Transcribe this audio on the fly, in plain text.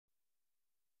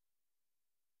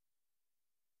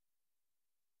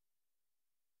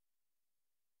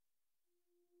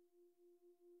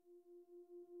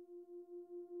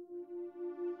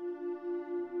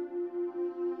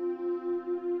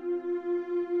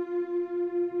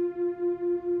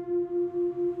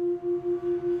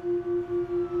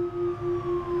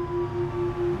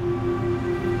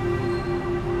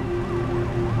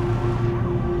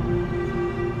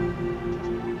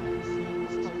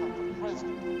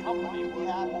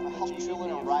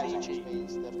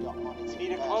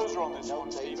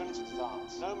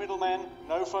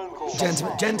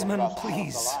Gentlemen,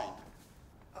 please.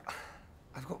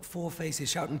 I've got 4 faces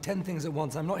shouting 10 things at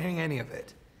once. I'm not hearing any of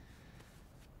it.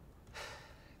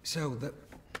 So,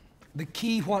 the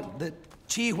Qi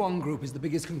Huang Group is the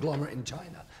biggest conglomerate in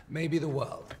China, maybe the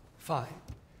world. Fine.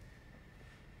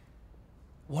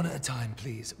 One at a time,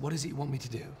 please. What is it you want me to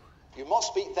do? You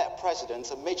must beat that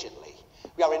president immediately.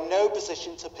 We are in no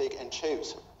position to pick and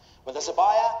choose. When there's a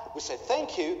buyer, we say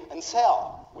thank you and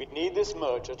sell. We need this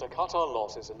merger to cut our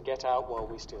losses and get out while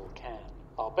we still can.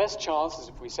 Our best chance is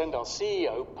if we send our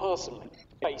CEO personally,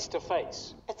 face to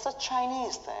face. It's a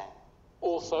Chinese thing.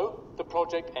 Also, the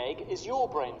Project Egg is your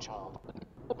brainchild,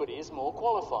 but he is more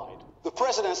qualified. The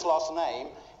president's last name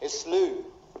is Liu.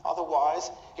 Otherwise,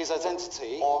 his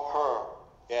identity, or her,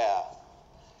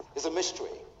 is a mystery.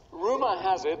 Rumor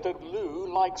has it that Liu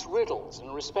likes riddles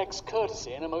and respects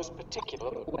courtesy in a most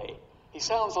particular way. He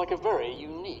sounds like a very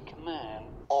unique man.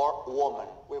 Or woman.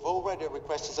 We've already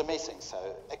requested a meeting,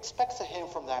 so expect to hear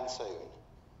from them soon.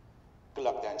 Good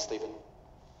luck then, Stephen.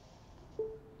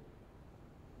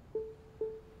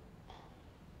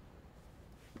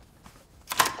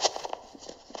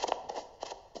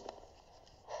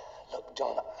 Look,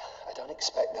 John, I don't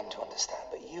expect them to understand,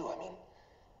 but you, I mean,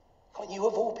 you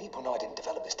of all people know I didn't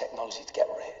develop this technology to get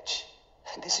rich.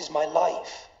 And this is my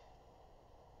life.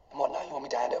 And what now, you want me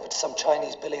to hand it over to some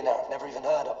Chinese billionaire I've never even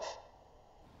heard of?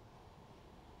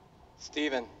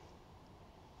 Stephen,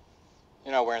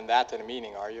 you're not wearing that to the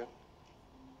meeting, are you?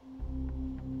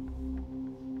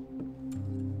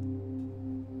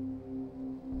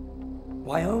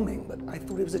 Wyoming, but I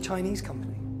thought it was a Chinese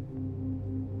company.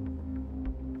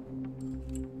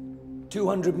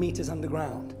 200 meters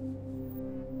underground.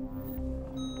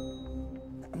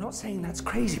 I'm not saying that's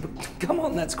crazy, but come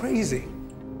on, that's crazy.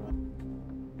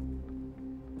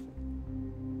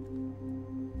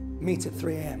 Meet at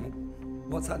 3 a.m.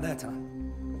 What's that, their time?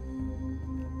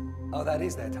 Oh, that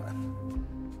is their time.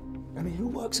 I mean, who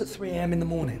works at 3 a.m. in the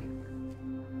morning?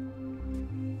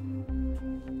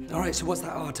 All right, so what's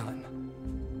that our time?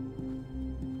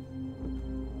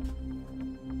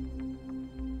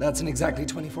 That's in exactly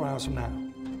 24 hours from now.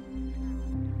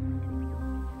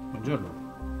 Buongiorno.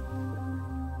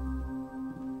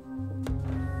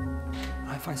 All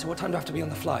right, fine, so what time do I have to be on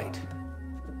the flight?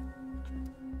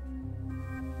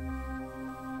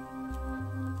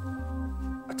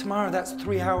 Tomorrow, that's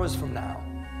 3 hours from now.